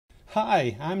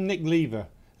Hi, I'm Nick Lever,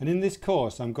 and in this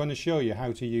course I'm going to show you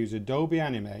how to use Adobe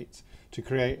Animate to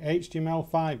create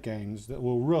HTML5 games that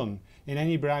will run in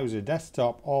any browser,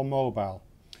 desktop or mobile.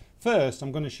 First,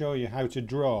 I'm going to show you how to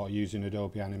draw using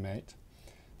Adobe Animate.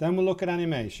 Then we'll look at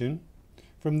animation.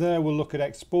 From there we'll look at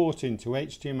exporting to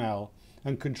HTML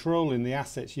and controlling the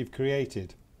assets you've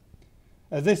created.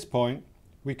 At this point,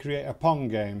 we create a Pong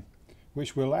game,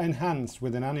 which we'll enhance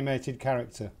with an animated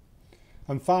character.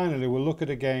 And finally we'll look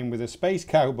at a game with a space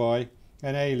cowboy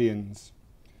and aliens.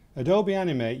 Adobe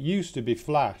Animate used to be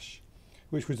Flash,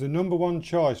 which was the #1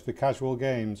 choice for casual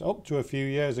games up to a few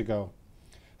years ago.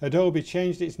 Adobe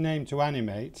changed its name to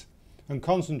Animate and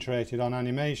concentrated on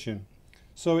animation,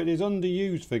 so it is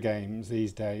underused for games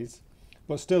these days,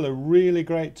 but still a really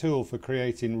great tool for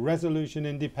creating resolution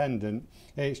independent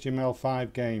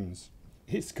HTML5 games.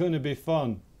 It's going to be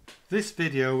fun. This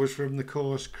video was from the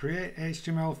course Create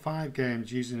HTML5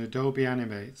 Games using Adobe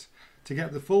Animate. To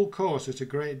get the full course at a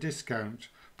great discount,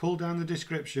 pull down the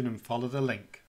description and follow the link.